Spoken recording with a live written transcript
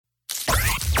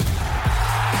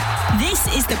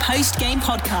This is the post-game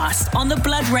podcast on the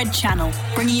Blood Red channel,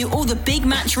 bringing you all the big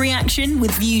match reaction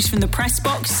with views from the press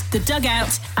box, the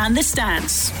dugout and the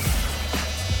stands.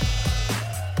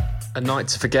 A night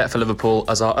to forget for Liverpool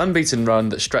as our unbeaten run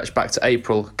that stretched back to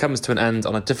April comes to an end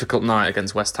on a difficult night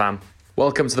against West Ham.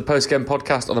 Welcome to the post-game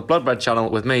podcast on the Blood Red channel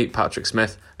with me, Patrick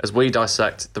Smith, as we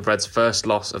dissect the Reds' first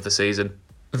loss of the season.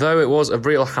 Though it was a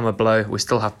real hammer blow, we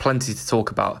still have plenty to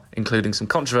talk about, including some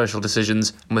controversial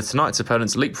decisions, and with tonight's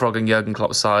opponents leapfrogging Jurgen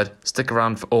Klopp's side, stick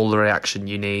around for all the reaction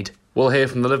you need. We'll hear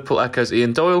from the Liverpool Echo's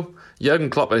Ian Doyle, Jurgen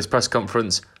Klopp at his press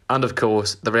conference, and of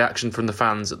course, the reaction from the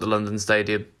fans at the London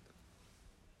Stadium.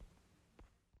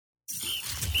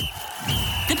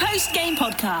 The post-game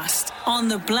podcast on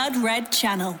the Blood Red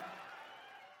channel.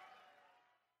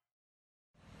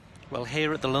 Well,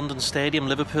 here at the London Stadium,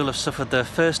 Liverpool have suffered their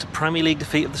first Premier League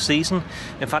defeat of the season.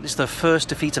 In fact, it's their first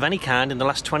defeat of any kind in the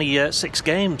last 26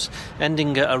 games,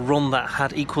 ending a run that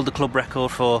had equalled the club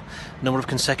record for number of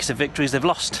consecutive victories. They've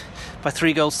lost by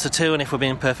 3-2, and if we're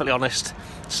being perfectly honest,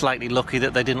 slightly lucky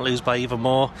that they didn't lose by even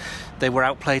more. They were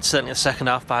outplayed, certainly in the second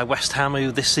half, by West Ham,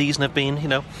 who this season have been,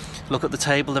 look at the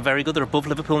table, they're very good. They're above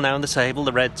Liverpool now in the table.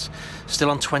 The Reds still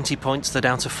on 20 points, they're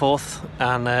down to 4th,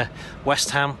 and West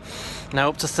Ham now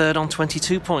up to 3rd on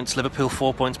 22 points. Liverpool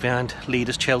 4 points behind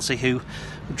leaders Chelsea, who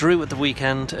drew at the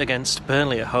weekend against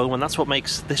Burnley at home, and that's what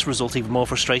makes this result even more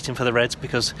frustrating for the Reds,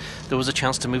 because there was a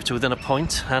chance to move to within a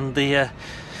point and they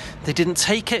didn't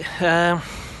take it.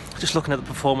 Just looking at the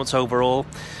performance overall,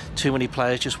 too many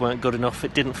players just weren't good enough.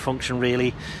 It didn't function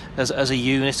really as a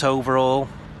unit overall.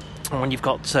 And when you've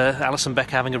got Alisson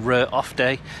Becker having a off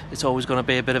day, it's always going to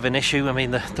be a bit of an issue. I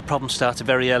mean, the problem started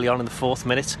very early on in the 4th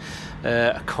minute.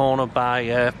 A corner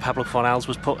by Pablo Fornals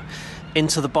was put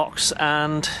into the box,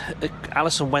 and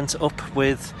Alisson went up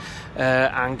with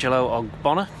Angelo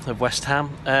Ogbonna of West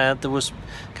Ham. There was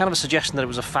kind of a suggestion that it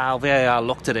was a foul. VAR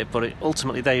looked at it, but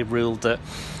ultimately they ruled that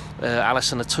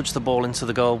Alisson had touched the ball into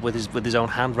the goal with his own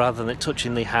hand rather than it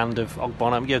touching the hand of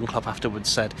Ogbonna. Jurgen Klopp afterwards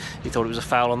said he thought it was a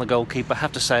foul on the goalkeeper. I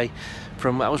have to say,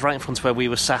 I was right in front of where we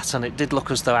were sat, and it did look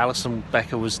as though Alisson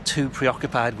Becker was too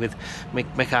preoccupied with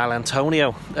Michail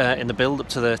Antonio in the build-up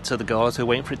to the goal, who were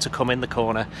waiting for it to come in the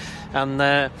corner. And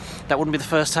that wouldn't be the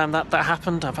first time that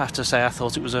happened. I have to say, I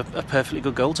thought it was a perfectly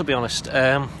good goal, to be honest.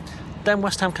 Then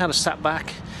West Ham kind of sat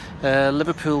back.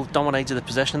 Liverpool dominated the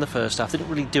possession in the first half. They didn't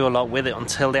really do a lot with it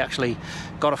until they actually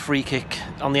got a free kick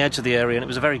on the edge of the area, and it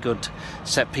was a very good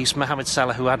set piece. Mohamed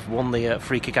Salah, who had won the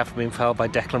free kick after being fouled by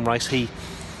Declan Rice, he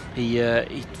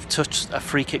touched a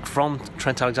free kick from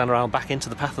Trent Alexander-Arnold back into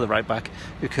the path of the right back,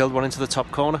 who curled one into the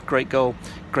top corner. Great goal,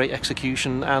 great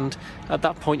execution, and at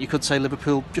that point you could say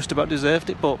Liverpool just about deserved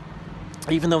it. But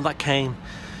even though that came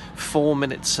 4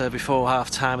 minutes before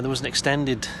half time, and there was an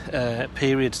extended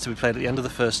period to be played at the end of the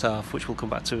first half, which we'll come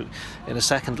back to in a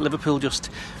second, Liverpool just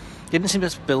didn't seem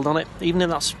to build on it. Even in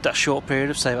that short period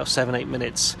of, say, about 7-8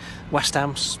 minutes, West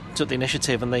Ham took the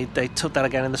initiative, and they took that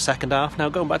again in the second half. Now,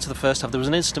 going back to the first half, there was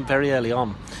an incident very early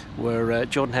on where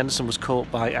Jordan Henderson was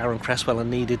caught by Aaron Cresswell and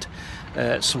needed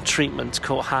some treatment,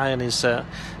 caught high on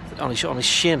his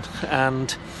shin,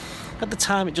 and at the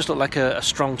time it just looked like a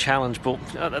strong challenge, but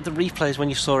at the replays, when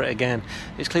you saw it again,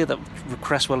 it's clear that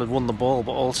Cresswell had won the ball,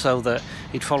 but also that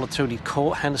he'd followed through and he'd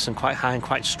caught Henderson quite high and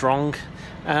quite strong.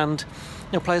 And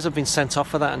players have been sent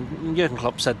off for that, and Jurgen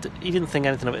Klopp said that he didn't think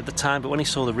anything of it at the time, but when he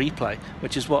saw the replay,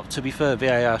 which is what, to be fair,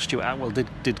 VAR Stuart Atwell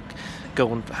did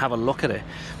go and have a look at it,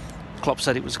 Klopp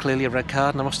said it was clearly a red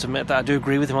card, and I must admit that I do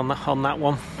agree with him on that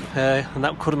one, and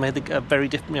that could have made a very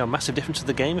massive difference to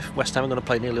the game if West Ham were going to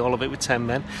play nearly all of it with 10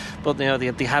 men. But they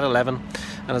had 11,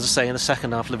 and as I say, in the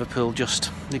second half, Liverpool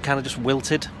they kind of just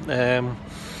wilted.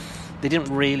 They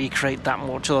didn't really create that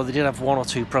much, although they did have one or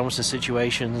two promising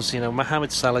situations.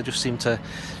 Mohamed Salah just seemed to.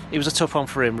 It was a tough one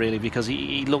for him, really, because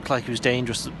he looked like he was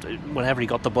dangerous whenever he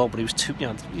got the ball, but he was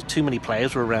too many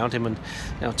players were around him,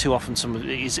 and too often some of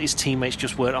his teammates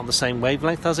just weren't on the same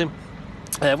wavelength as him.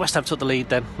 West Ham took the lead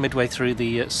then midway through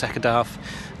the second half.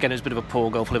 Again, it was a bit of a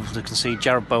poor goal for Liverpool to concede.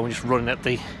 Jarrod Bowen just running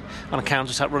on a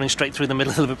counter-attack, running straight through the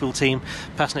middle of the Liverpool team,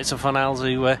 passing it to Fornals,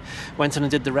 who went in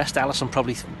and did the rest. Alisson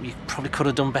probably could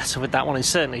have done better with that one. And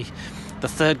certainly the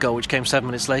third goal, which came 7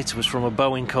 minutes later, was from a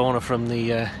Bowen corner from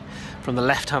the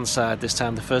left-hand side this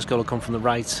time. The first goal had come from the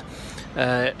right.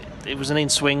 It was an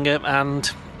in-swinger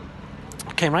and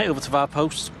came right over to our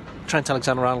post. Trent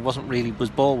Alexander-Arnold was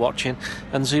ball watching,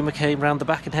 and Zuma came round the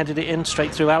back and headed it in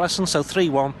straight through Alisson. So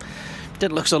 3-1.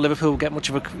 Didn't look as though Liverpool would get much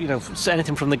of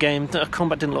anything from the game. A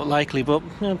comeback didn't look likely, but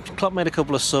Klopp made a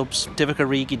couple of subs. Divock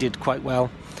Origi did quite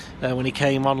well when he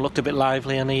came on, looked a bit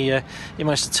lively, and he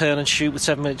managed to turn and shoot with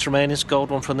 7 minutes remaining. Scored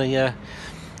one from the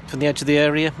from the edge of the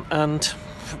area,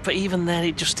 but even then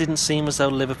it just didn't seem as though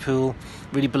Liverpool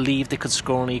really believed they could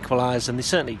score an equaliser, and they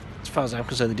certainly, as far as I'm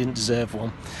concerned, they didn't deserve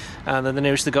one. And then the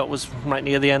nearest they got was right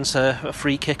near the end, so a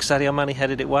free kick. Sadio Mane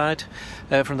headed it wide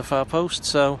from the far post.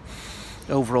 So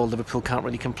overall, Liverpool can't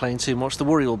really complain too much. The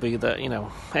worry will be that,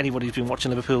 anybody who's been watching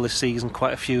Liverpool this season,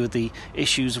 quite a few of the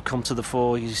issues have come to the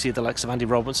fore. You see the likes of Andy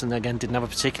Robertson, again, didn't have a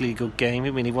particularly good game.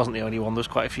 I mean, he wasn't the only one. There was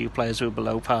quite a few players who were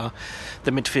below par.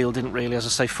 The midfield didn't really, as I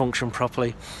say, function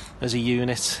properly as a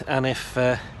unit. And if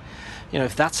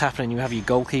that's happening, you have your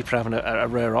goalkeeper having a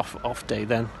rare off day,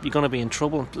 then you're going to be in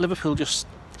trouble. Liverpool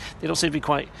they don't seem to be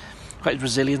quite as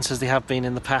resilient as they have been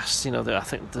in the past. I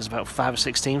think there's about 5 or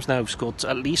 6 teams now who've scored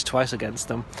at least twice against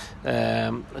them.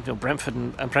 Brentford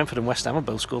and West Ham have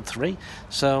both scored 3.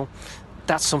 So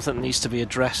that's something that needs to be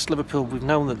addressed. Liverpool, we've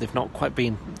known that they've not quite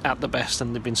been at the best,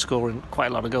 and they've been scoring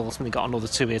quite a lot of goals. I mean, they got another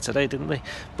 2 here today, didn't they?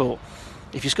 But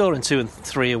if you're scoring 2 and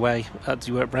 3 away at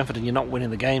Brentford and you're not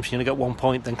winning the game, so you only got 1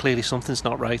 point, then clearly something's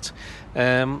not right.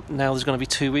 Now there's going to be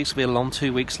 2 weeks. It'll be a long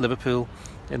 2 weeks. Liverpool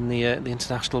in the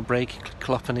international break.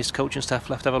 Klopp and his coaching staff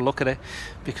will have to have a look at it,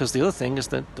 because the other thing is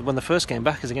that when the first game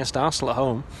back is against Arsenal at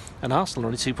home, and Arsenal are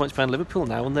only 2 points behind Liverpool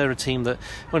now, and they're a team that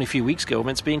only a few weeks ago were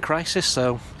meant to be in crisis.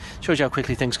 So it shows you how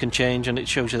quickly things can change, and it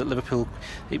shows you that Liverpool,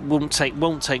 it won't take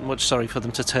much for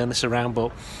them to turn this around.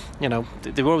 But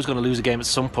they're always going to lose a game at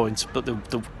some point. But the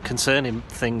concerning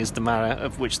thing is the manner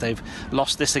of which they've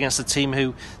lost this against a team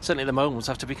who certainly at the moment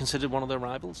have to be considered one of their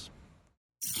rivals.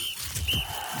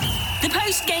 The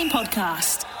post-game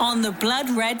podcast on the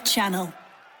Blood Red channel.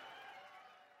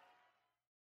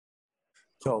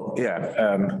 So,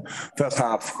 first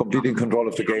half, completely in control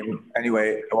of the game.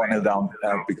 Anyway, 1-0 down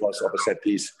because of a set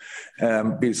piece.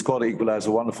 We scored the equaliser,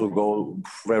 a wonderful goal.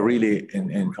 We're really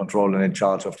in control and in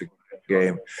charge of the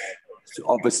game. So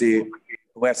obviously,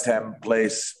 West Ham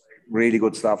plays really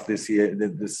good stuff this year,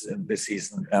 this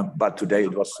season. But today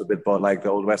it was a bit more like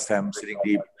the old West Ham, sitting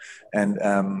deep and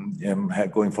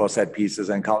going for set pieces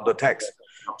and counter attacks.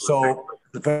 So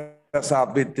the first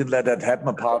half, we didn't let that happen,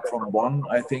 apart from one,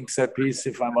 I think, set piece,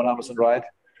 if I'm 100% right.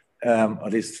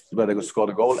 At least where they could score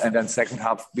the goal. And then second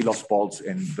half, we lost balls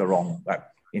in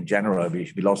in general,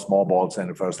 we lost more balls in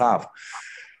the first half.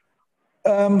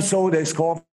 So they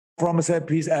scored from a set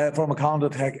piece, from a counter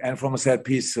attack, and from a set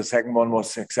piece. The second one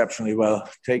was exceptionally well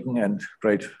taken and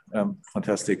great,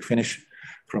 fantastic finish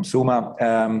from Zuma.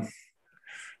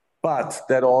 But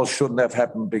that all shouldn't have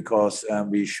happened, because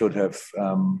we should have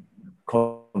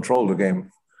controlled the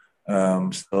game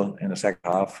still in the second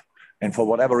half. And for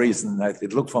whatever reason,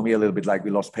 it looked for me a little bit like we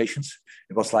lost patience.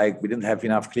 It was like we didn't have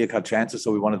enough clear-cut chances,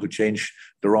 so we wanted to change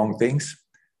the wrong things.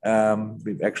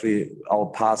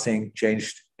 Our passing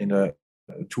changed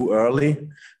too early.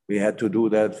 We had to do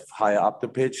that higher up the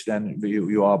pitch. Then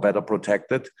you are better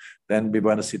protected. Then we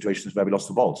were in situations where we lost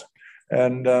the balls.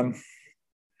 And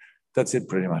that's it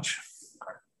pretty much.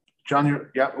 John,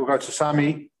 we'll go to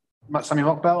Sammy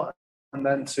Mockbell, and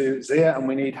then to Zia, and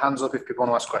we need hands up if people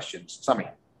want to ask questions. Sammy.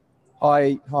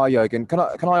 Hi, Jürgen.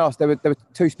 Can I ask? There were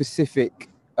 2 specific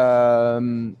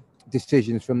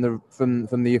decisions from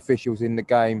the officials in the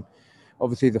game.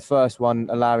 Obviously, the first one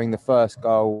allowing the first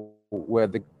goal, where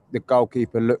the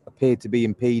goalkeeper appeared to be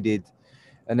impeded,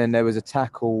 and then there was a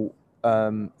tackle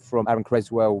from Aaron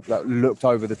Creswell that looked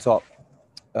over the top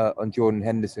on Jordan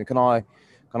Henderson. Can I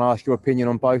ask your opinion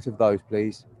on both of those,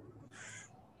 please?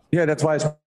 Yeah, that's why I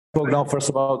spoke now first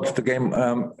about the game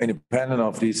independent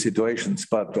of these situations.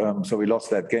 But so we lost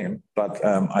that game. But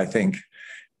I think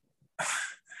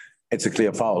it's a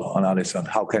clear foul on Alisson.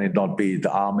 How can it not be?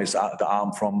 The arm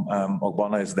from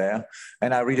Ogbonna is there,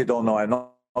 and I really don't know.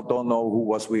 I don't know who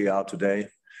was VAR today.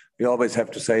 We always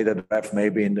have to say that the ref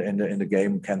maybe in the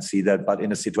game can see that, but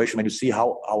in a situation when you see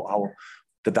how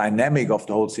the dynamic of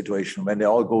the whole situation, when they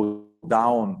all go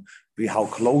down, how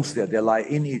close they lie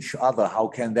in each other, how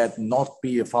can that not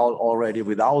be a foul already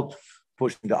without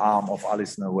pushing the arm of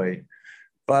Alisson away?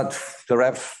 But the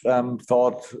ref made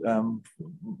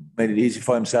it easy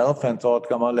for himself and thought,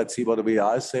 come on, let's see what the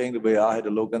VAR is saying. The VAR had a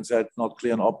look and said, not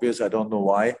clear and obvious. I don't know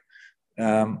why.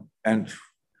 And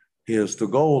here's the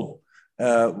goal,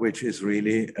 which is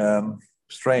really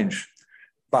strange.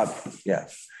 But yeah,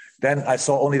 then I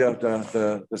saw only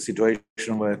the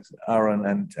situation with Aaron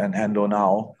and Hendo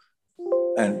now.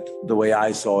 And the way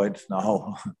I saw it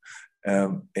now,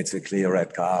 it's a clear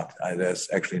red card. There's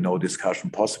actually no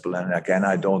discussion possible. And again,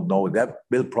 I don't know. That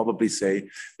will probably say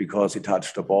because he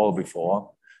touched the ball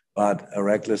before. But a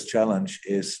reckless challenge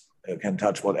is you can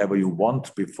touch whatever you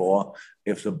want before.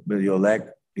 If with your leg,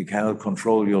 you cannot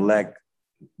control your leg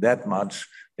that much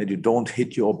that you don't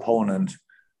hit your opponent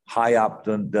high up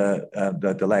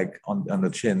the leg on the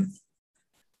chin.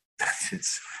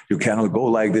 You cannot go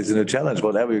like this in a challenge.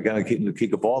 Whatever, you're going to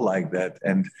kick a ball like that,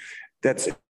 and that's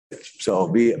it. So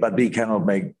we cannot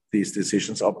make these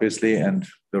decisions, obviously, and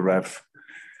the ref,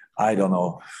 I don't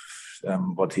know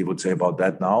what he would say about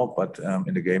that now, but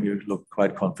in the game, you look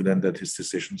quite confident that his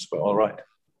decisions were all right.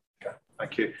 Okay,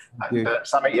 thank you.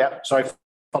 Sammy, yeah, sorry,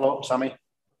 follow up, Sammy.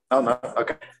 No,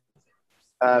 okay.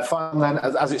 Fine then,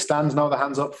 as it stands, no other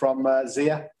hands up from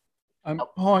Zia.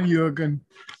 Hi, Jurgen.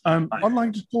 I'd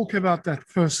like to talk about that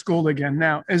first goal again.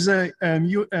 Now, as a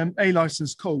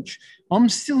licensed coach, I'm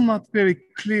still not very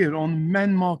clear on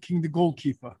man marking the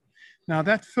goalkeeper. Now,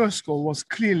 that first goal was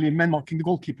clearly man marking the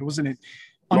goalkeeper, wasn't it?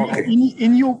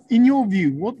 In your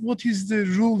view, what is the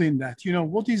rule in that? You know,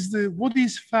 what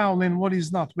is foul and what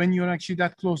is not when you're actually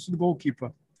that close to the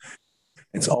goalkeeper?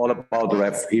 It's all about the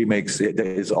ref.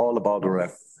 It's all about the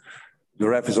ref. The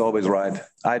ref is always right.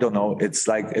 I don't know. It's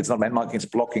not man marking, it's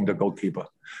blocking the goalkeeper.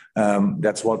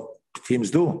 That's what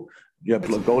teams do. The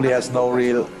goalie has no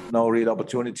real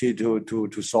opportunity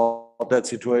to solve that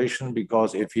situation,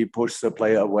 because if he pushes the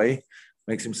player away,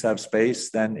 makes himself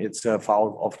space, then it's a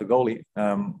foul of the goalie.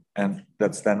 And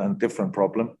that's then a different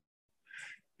problem.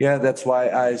 Yeah, that's why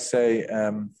I say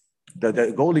the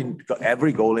goalie,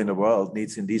 every goal in the world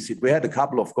needs in these. We had a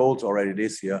couple of goals already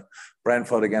this year.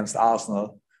 Brentford against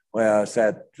Arsenal, where I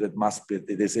said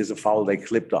this is a foul. They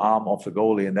clipped the arm of the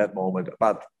goalie in that moment.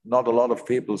 But not a lot of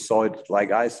people saw it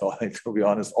like I saw it, to be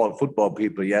honest. All football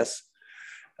people, yes.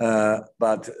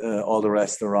 But all the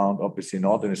rest around, obviously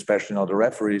not, and especially not the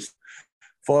referees.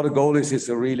 For the goalies, it's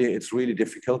really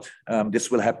difficult.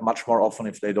 This will happen much more often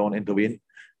if they don't intervene.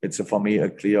 It's, for me, a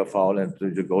clear foul, and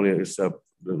the goalie is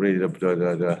really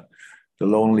the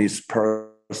loneliest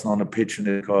person on the pitch,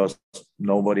 because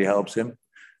nobody helps him.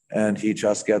 And he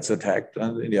just gets attacked,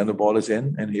 and in the end, the ball is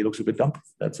in, and he looks a bit dumb.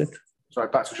 That's it. Sorry,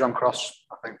 back to John Cross,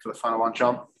 I think, for the final one.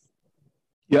 John?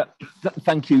 Yeah,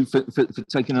 thank you for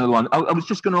taking another one. I was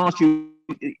just going to ask you,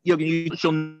 you touched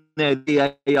on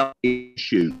the VAR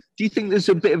issue. Do you think there's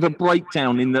a bit of a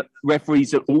breakdown in that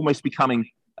referees are almost becoming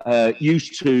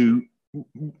used to,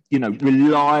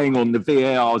 relying on the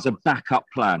VAR as a backup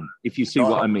plan, if you see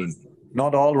what I mean?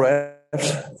 Not all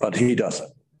refs, but he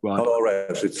doesn't. Right. Not all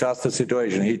refs. It's just a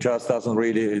situation. He just doesn't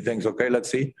really. He thinks, okay, let's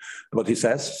see what he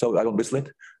says, so I don't whistle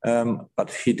it.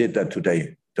 But he did that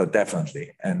today, so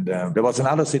definitely. And there was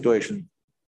another situation.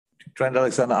 Trent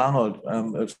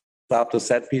Alexander-Arnold, after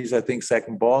set piece, I think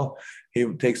second ball, he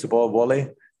takes the ball volley,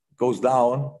 goes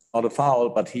down, not a foul,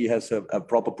 but he has a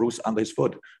proper bruise under his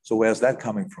foot. So where's that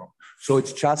coming from? So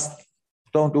it's just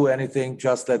don't do anything.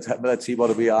 Just let's see what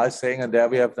the VAR is saying. And there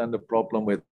we have then the problem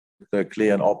with the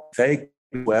clear and fake.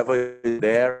 Whoever is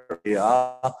there,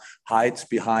 VAR hides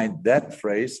behind that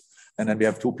phrase, and then we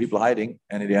have two people hiding,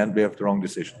 and in the end, we have the wrong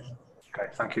decision.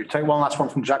 Okay, thank you. Take one last one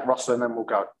from Jack Rosser, and then we'll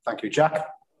go. Thank you, Jack.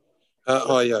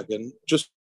 Hi, Jurgen. Just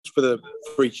for the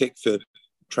free kick for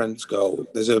Trent's goal,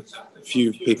 there's a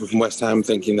few people from West Ham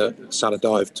thinking that Salah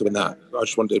dived to win that. I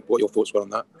just wondered what your thoughts were on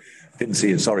that. Didn't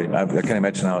see it. Sorry, I can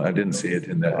imagine now. I didn't see it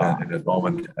in that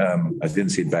moment. I didn't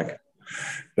see it back.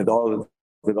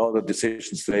 With all the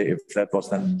decisions today, if that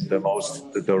was then the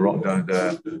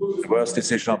worst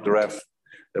decision of the ref,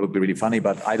 that would be really funny.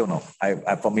 But I don't know.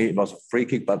 For me, it was a free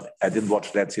kick, but I didn't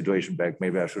watch that situation back.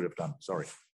 Maybe I should have done. Sorry.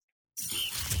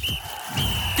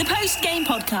 The post-game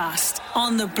podcast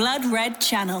on the Blood Red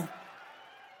channel.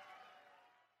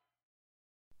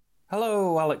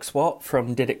 Hello, Alex Watt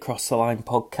from Did It Cross the Line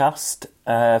podcast.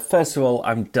 First of all,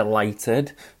 I'm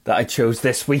delighted that I chose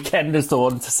this weekend as the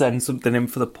one to send something in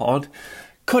for the pod.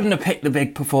 Couldn't have picked the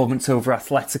big performance over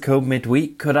Atletico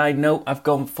midweek, could I? No, I've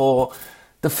gone for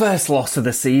the first loss of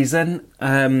the season.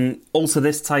 Also,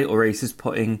 this title race is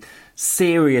putting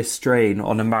serious strain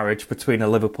on a marriage between a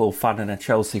Liverpool fan and a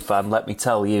Chelsea fan, let me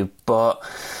tell you. But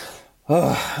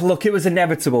look, it was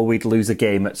inevitable we'd lose a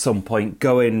game at some point.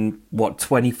 Going,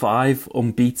 25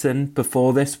 unbeaten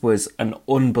before this was an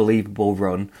unbelievable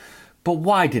run. But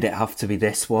why did it have to be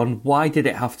this one? Why did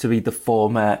it have to be the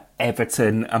former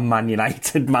Everton and Man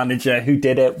United manager who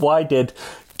did it? Why did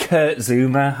Kurt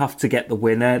Zouma have to get the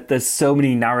winner? There's so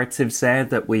many narratives there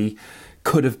that we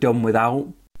could have done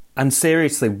without. And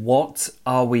seriously, what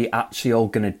are we actually all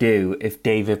going to do if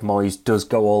David Moyes does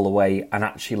go all the way and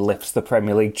actually lifts the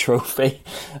Premier League trophy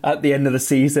at the end of the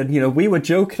season? We were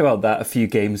joking about that a few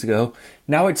games ago.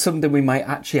 Now it's something we might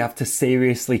actually have to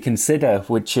seriously consider,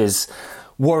 which is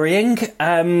worrying.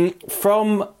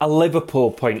 From a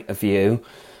Liverpool point of view,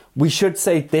 We should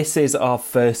say this is our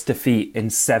first defeat in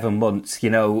 7 months.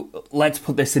 Let's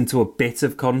put this into a bit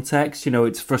of context.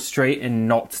 It's frustrating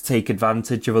not to take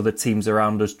advantage of other teams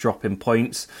around us dropping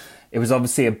points. It was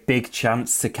obviously a big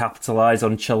chance to capitalise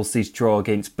on Chelsea's draw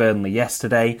against Burnley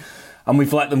yesterday. And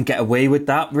we've let them get away with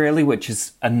that, really, which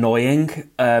is annoying.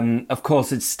 Of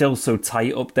course, it's still so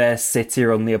tight up there. City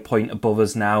are only a point above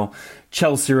us now.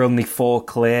 Chelsea are only 4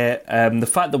 clear. The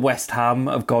fact that West Ham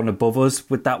have gone above us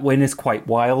with that win is quite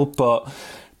wild. But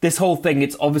this whole thing,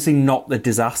 it's obviously not the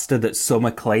disaster that some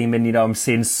are claiming. I'm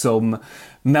seeing some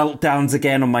meltdowns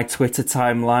again on my Twitter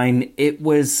timeline. It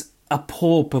was a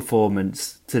poor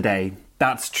performance today.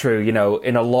 That's true,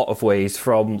 in a lot of ways,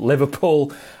 from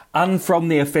Liverpool and from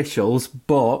the officials,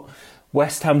 but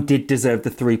West Ham did deserve the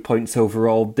 3 points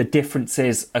overall. The difference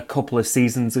is a couple of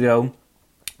seasons ago,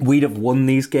 we'd have won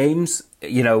these games.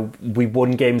 We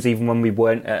won games even when we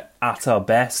weren't at our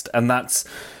best, and that's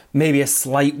maybe a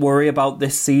slight worry about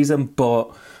this season,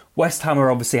 but West Ham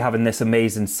are obviously having this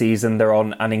amazing season. They're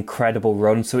on an incredible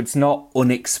run, so it's not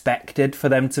unexpected for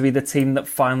them to be the team that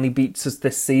finally beats us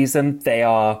this season. They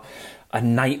are a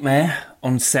nightmare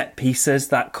on set pieces.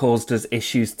 That caused us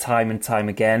issues time and time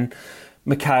again.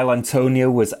 Michail Antonio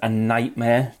was a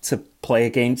nightmare to play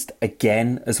against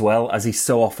again, as well, as he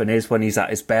so often is when he's at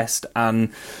his best.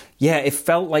 And yeah, it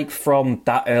felt like from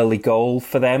that early goal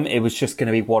for them, it was just going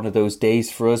to be one of those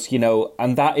days for us,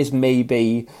 and that is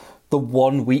maybe the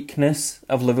one weakness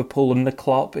of Liverpool and the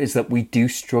Klopp, is that we do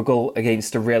struggle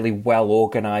against a really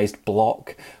well-organised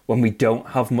block. When we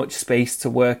don't have much space to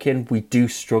work in, we do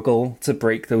struggle to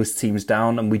break those teams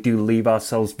down, and we do leave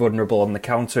ourselves vulnerable on the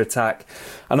counter-attack.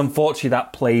 And unfortunately,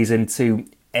 that plays into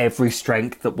every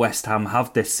strength that West Ham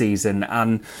have this season.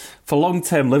 And for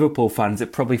long-term Liverpool fans,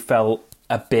 it probably felt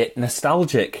a bit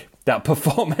nostalgic, that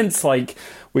performance. Like,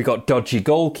 we got dodgy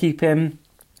goalkeeping,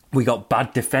 we got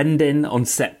bad defending on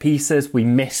set pieces, we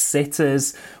missed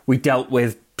sitters, we dealt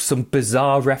with some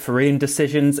bizarre refereeing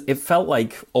decisions. It felt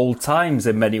like old times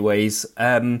in many ways.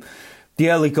 The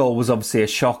early goal was obviously a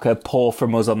shocker, poor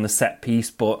from us on the set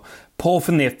piece, but poor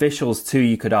from the officials too,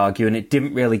 you could argue, and it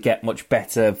didn't really get much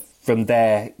better from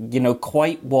there.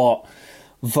 Quite what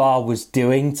VAR was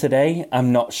doing today,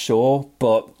 I'm not sure,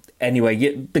 but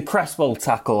anyway, the Cresswell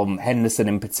tackle on Henderson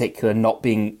in particular not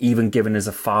being even given as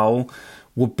a foul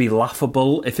would be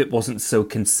laughable if it wasn't so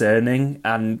concerning.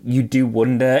 And you do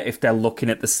wonder if they're looking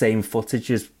at the same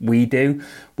footage as we do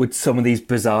with some of these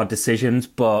bizarre decisions,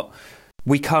 but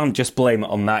we can't just blame it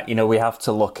on that. We have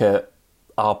to look at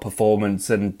our performance,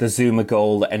 and the Zuma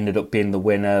goal that ended up being the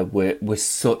winner was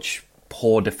such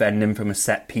poor defending from a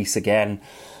set piece again.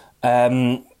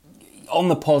 On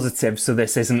the positive, so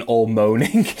this isn't all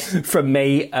moaning from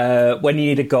me, when you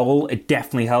need a goal, it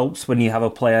definitely helps when you have a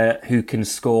player who can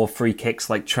score free kicks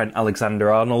like Trent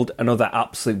Alexander-Arnold. Another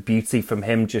absolute beauty from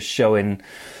him, just showing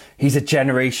he's a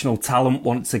generational talent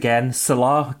once again.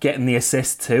 Salah getting the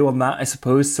assist too on that, I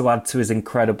suppose, to add to his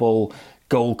incredible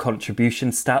goal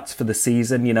contribution stats for the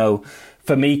season.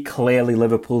 For me, clearly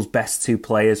Liverpool's best 2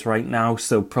 players right now,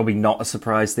 so probably not a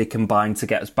surprise they combined to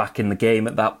get us back in the game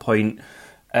at that point.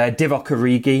 Divock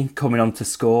Origi coming on to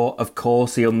score. Of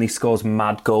course, he only scores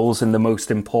mad goals in the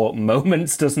most important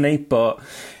moments, doesn't he? But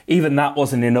even that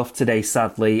wasn't enough today,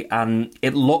 sadly. And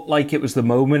it looked like it was the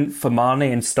moment for Mane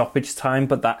in stoppage time,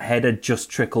 but that header just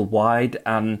trickled wide.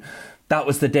 And that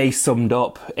was the day summed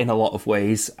up in a lot of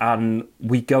ways. And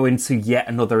we go into yet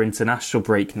another international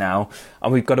break now.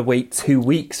 And we've got to wait 2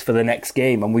 weeks for the next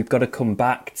game. And we've got to come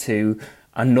back to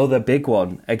another big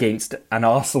one against an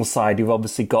Arsenal side who've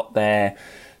obviously got their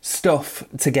stuff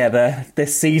together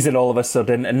this season all of a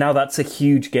sudden, and now that's a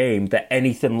huge game that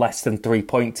anything less than 3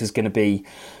 points is going to be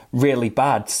really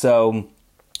bad. So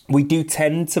we do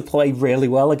tend to play really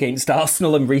well against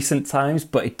Arsenal in recent times,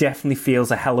 but it definitely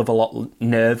feels a hell of a lot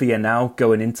nervier now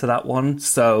going into that one.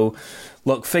 So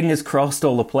look, fingers crossed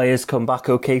all the players come back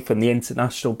okay from the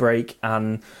international break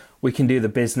and we can do the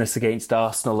business against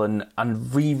Arsenal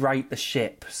and rewrite the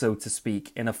ship, so to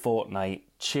speak, in a fortnight.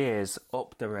 Cheers,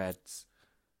 up the Reds.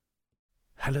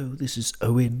 Hello, this is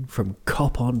Owen from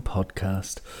Cop On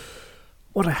Podcast.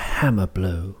 What a hammer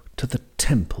blow to the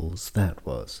temples that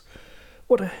was.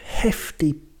 What a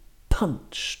hefty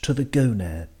punch to the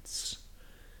gonads.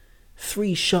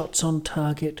 3 shots on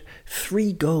target,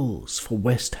 3 goals for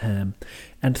West Ham,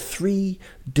 and 3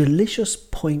 delicious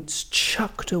points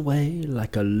chucked away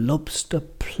like a lobster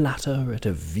platter at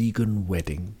a vegan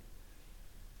wedding.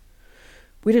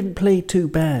 We didn't play too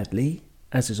badly,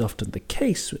 as is often the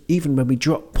case, even when we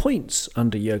drop points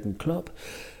under Jurgen Klopp,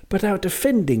 but our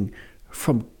defending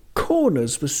from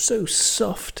corners was so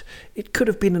soft it could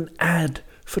have been an ad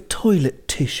for toilet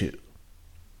tissue.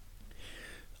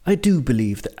 I do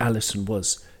believe that Alisson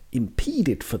was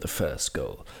impeded for the first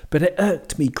goal, but it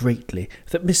irked me greatly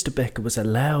that Mr. Becker was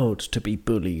allowed to be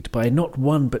bullied by not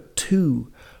one but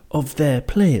two of their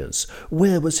players.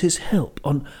 Where was his help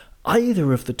on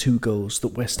either of the two goals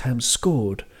that West Ham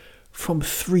scored from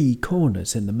 3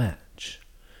 corners in the match?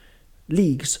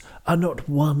 Leagues are not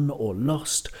won or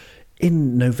lost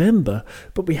in November,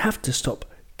 but we have to stop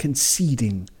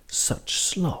conceding such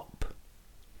slop.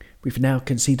 We've now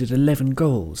conceded 11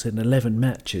 goals in 11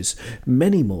 matches,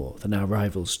 many more than our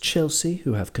rivals Chelsea,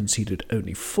 who have conceded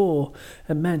only 4,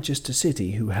 and Manchester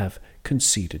City, who have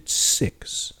conceded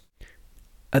 6.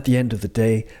 At the end of the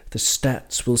day, the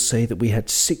stats will say that we had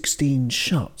 16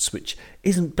 shots, which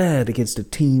isn't bad against a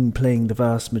team playing the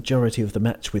vast majority of the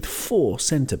match with 4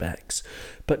 centre-backs,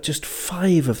 but just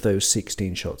 5 of those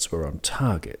 16 shots were on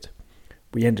target.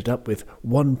 We ended up with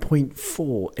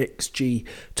 1.4 XG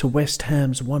to West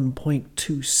Ham's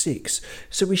 1.26,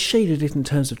 so we shaded it in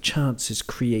terms of chances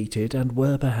created and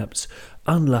were perhaps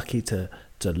unlucky to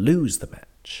lose the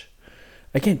match.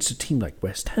 Against a team like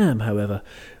West Ham, however,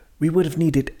 we would have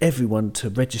needed everyone to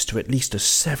register at least a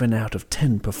 7 out of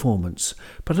 10 performance,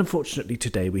 but unfortunately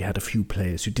today we had a few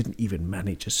players who didn't even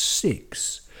manage a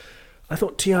 6. I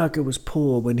thought Thiago was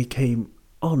poor when he came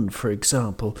on, for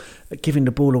example, giving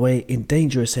the ball away in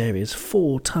dangerous areas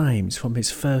 4 times from his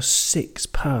first 6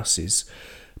 passes,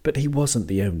 but he wasn't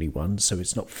the only one, so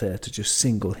it's not fair to just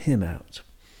single him out.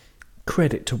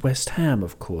 Credit to West Ham,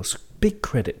 of course, big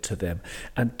credit to them.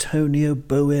 Antonio,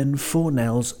 Bowen,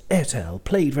 Fornells, et al.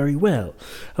 Played very well,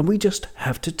 and we just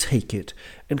have to take it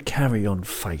and carry on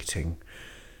fighting.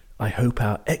 I hope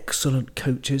our excellent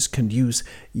coaches can use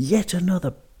yet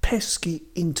another pesky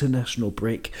international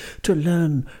break to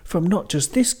learn from not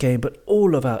just this game but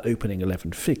all of our opening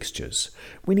 11 fixtures.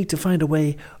 We need to find a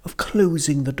way of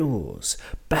closing the doors,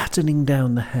 battening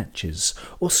down the hatches,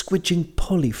 or squidging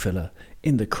polyfiller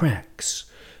in the cracks.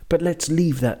 But let's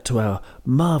leave that to our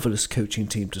marvellous coaching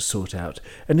team to sort out,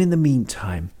 and in the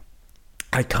meantime,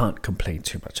 I can't complain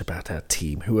too much about our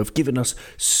team, who have given us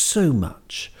so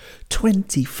much.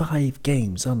 25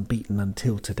 games unbeaten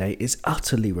until today is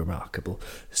utterly remarkable,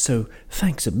 so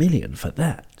thanks a million for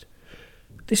that.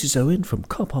 This is Owen from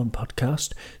Cop On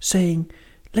Podcast saying,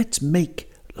 let's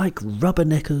make like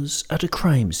rubberneckers at a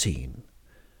crime scene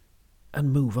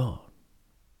and move on.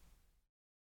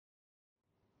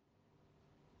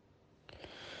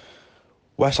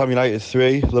 West Ham United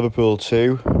 3, Liverpool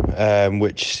 2,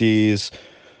 which sees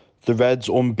the Reds'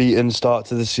 unbeaten start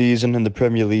to the season in the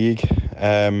Premier League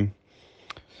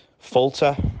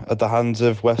falter at the hands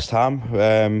of West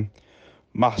Ham.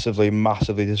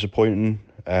 Massively disappointing,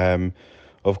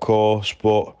 of course,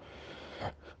 but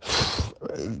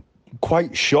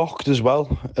quite shocked as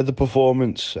well at the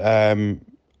performance. I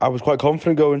was quite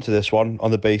confident going into this one on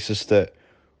the basis that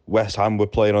West Ham were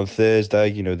playing on Thursday.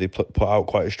 You know, they put out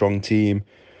quite a strong team.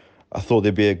 I thought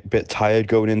they'd be a bit tired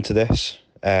going into this.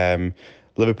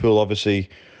 Liverpool, obviously,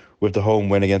 with the home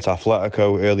win against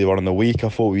Atletico earlier on in the week, I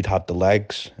thought we'd had the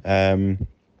legs.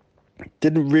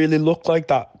 Didn't really look like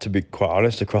that, to be quite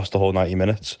honest, across the whole 90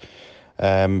 minutes.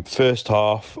 First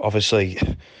half, obviously,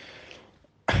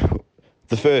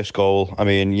 the first goal, I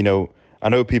mean, you know, I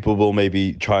know people will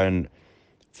maybe try and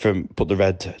put the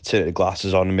red tinted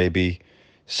glasses on and maybe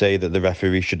say that the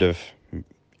referee should have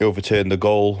overturned the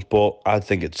goal, but I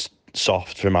think it's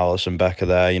soft from Alisson Becker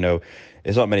there. You know,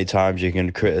 it's not many times you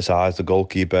can criticise the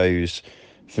goalkeeper, who's,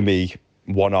 for me,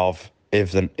 one of,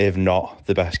 if not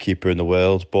the best keeper in the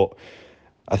world. But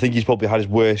I think he's probably had his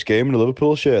worst game in a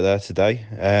Liverpool shirt there today.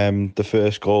 The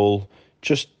first goal,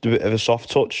 just a bit of a soft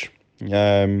touch.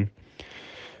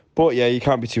 But yeah, you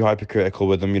can't be too hypercritical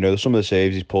with him. You know, some of the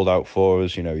saves he's pulled out for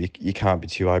us, you know, you can't be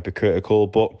too hypercritical.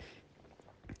 But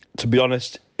to be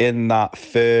honest, in that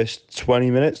first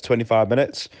 25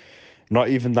 minutes, not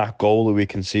even that goal that we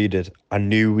conceded, I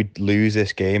knew we'd lose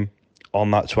this game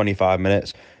on that 25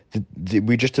 minutes.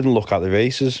 We just didn't look at the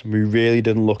races. We really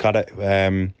didn't look at it.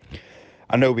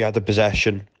 I know we had the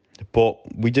possession, but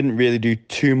we didn't really do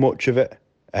too much of it.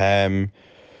 Trent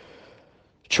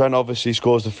obviously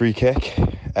scores the free kick,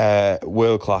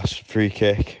 world-class free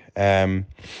kick. I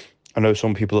know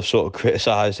some people have sort of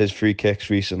criticised his free kicks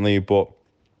recently, but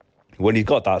when he's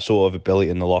got that sort of ability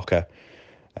in the locker,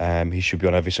 he should be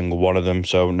on every single one of them.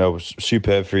 So, no,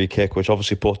 superb free kick, which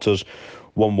obviously put us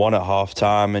 1-1 at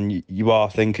half-time, and you are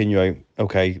thinking, you're like,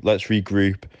 okay, let's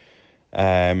regroup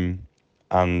and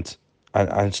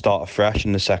start afresh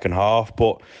in the second half.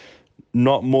 But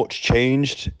not much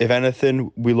changed. If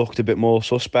anything, we looked a bit more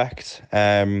suspect.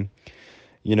 You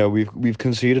know, we've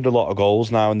conceded a lot of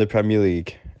goals now in the Premier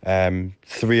League.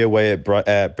 3 away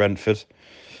at Brentford,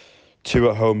 2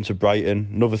 at home to Brighton,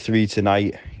 another 3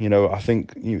 tonight. You know, I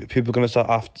think people are going to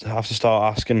have to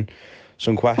start asking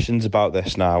some questions about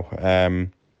this now.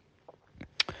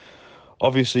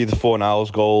 Obviously, the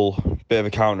Fornals goal, bit of a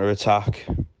counter-attack.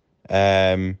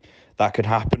 That could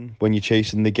happen when you're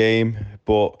chasing the game.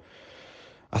 But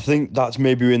I think that's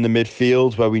maybe in the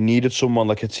midfield where we needed someone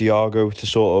like a Thiago to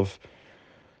sort of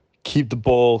keep the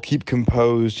ball, keep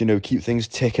composed, you know, keep things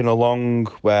ticking along,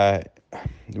 where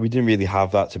we didn't really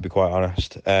have that, to be quite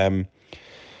honest. And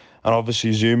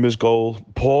obviously Zuma's goal,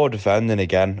 poor defending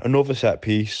again, another set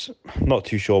piece. Not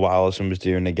too sure what Alisson was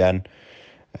doing again.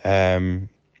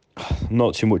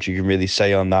 Not too much you can really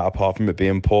say on that apart from it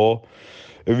being poor.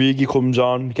 Origi comes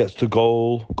on, gets the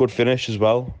goal, good finish as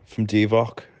well from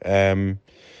Divock. You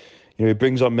know, he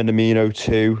brings on Minamino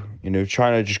too, you know,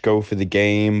 trying to just go for the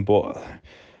game, but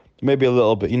maybe a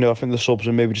little bit, you know, I think the subs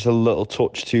are maybe just a little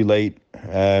touch too late, if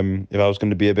I was going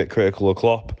to be a bit critical of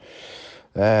Klopp.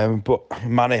 But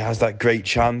Mane has that great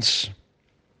chance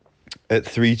at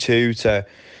 3-2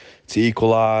 to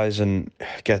equalise and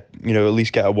get, you know, at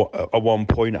least get a 1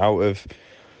 point out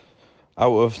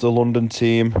of the London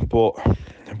team, but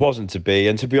it wasn't to be.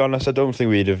 And to be honest, I don't think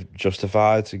we'd have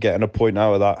justified getting a point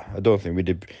out of that. I don't think we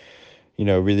did, you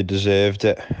know, really deserved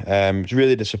it. It's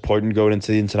really disappointing going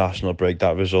into the international break,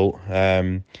 that result.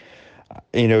 You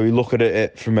know, you look at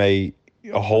it from a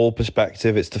whole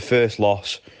perspective, it's the first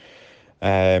loss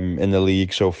in the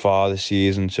league so far this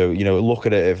season. So, you know, look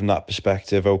at it from that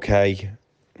perspective, okay.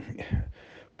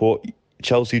 But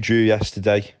Chelsea drew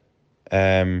yesterday.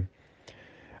 And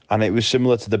it was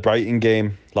similar to the Brighton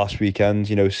game last weekend.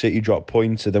 You know, City dropped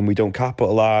points and then we don't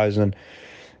capitalise. And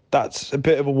that's a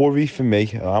bit of a worry for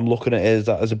me. I'm looking at it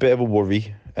as a bit of a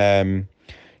worry. You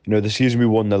know, the season we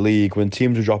won the league, when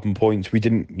teams were dropping points, we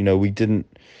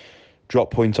didn't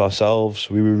drop points ourselves.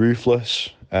 We were ruthless.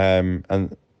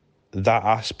 And that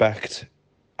aspect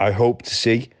I hope to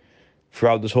see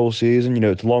throughout this whole season. You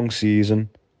know, it's a long season.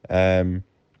 So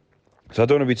I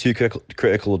don't want to be too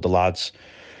critical of the lads,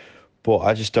 but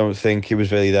I just don't think it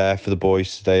was really there for the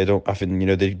boys today. I think, you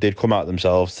know, they'd come out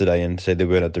themselves today and say they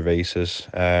weren't at the races.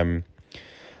 Like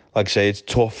I say, it's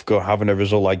tough having a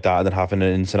result like that and then having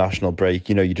an international break.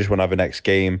 You know, you just want to have a next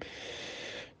game,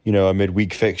 you know, a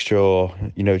midweek fixture, or,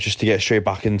 you know, just to get straight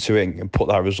back into it and put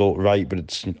that result right, but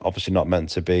it's obviously not meant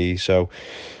to be. So,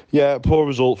 yeah, poor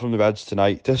result from the Reds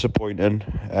tonight. Disappointing.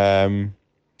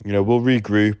 You know, we'll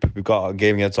regroup. We've got a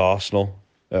game against Arsenal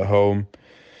at home.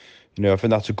 You know, I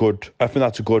think that's a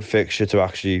good fixture to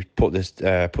actually put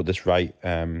this right.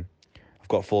 I've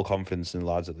got full confidence in the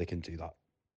lads that they can do that.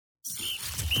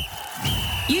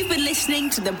 You've been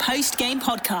listening to the post-game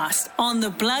podcast on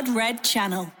the Blood Red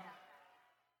channel.